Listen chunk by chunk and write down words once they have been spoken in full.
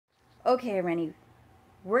Okay, Eirene,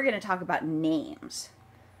 we're going to talk about names.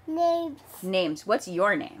 Names. Names. What's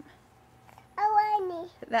your name? Eirene.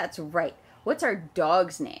 That's right. What's our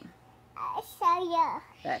dog's name? Saya.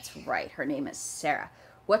 That's right. Her name is Sarah.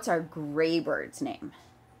 What's our gray bird's name?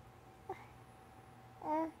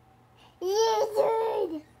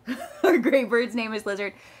 Lizard. Our gray bird's name is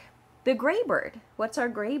Lizard. The gray bird. What's our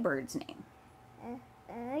gray bird's name?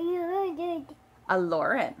 Lizard. A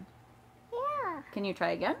Lauren. Yeah. Can you try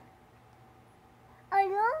again? I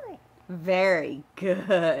know it. Very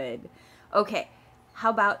good. Okay, how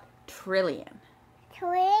about Trillion?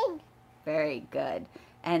 Twin. Very good.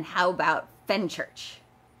 And how about Fenchurch?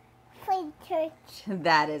 Church.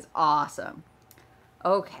 That is awesome.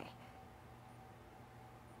 Okay.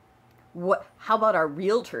 How about our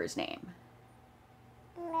realtor's name?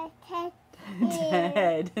 Ted.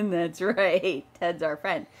 Ted. That's right. Ted's our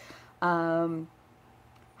friend. How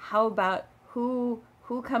about who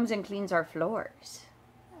comes and cleans our floors?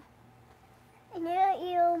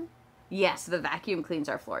 You. Yes, the vacuum cleans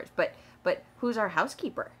our floors. But who's our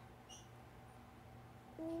housekeeper?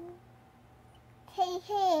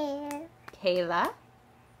 Here. Kayla?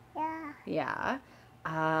 Yeah.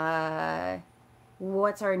 Yeah.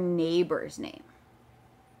 What's our neighbor's name?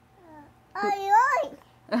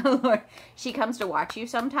 I She comes to watch you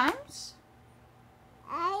sometimes?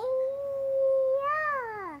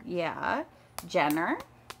 Yeah. Jenner?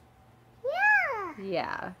 Yeah.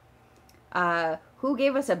 Yeah. Who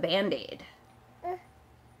gave us a Band-Aid?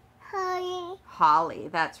 Holly,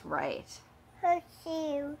 that's right. Her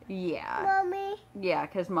shoe. Yeah. Mommy. Yeah,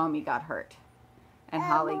 because Mommy got hurt. And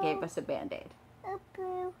Holly gave us a Band-Aid.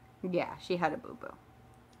 Boo. Yeah, she had a boo-boo.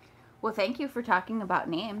 Well, thank you for talking about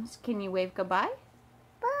names. Can you wave goodbye?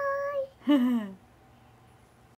 Bye.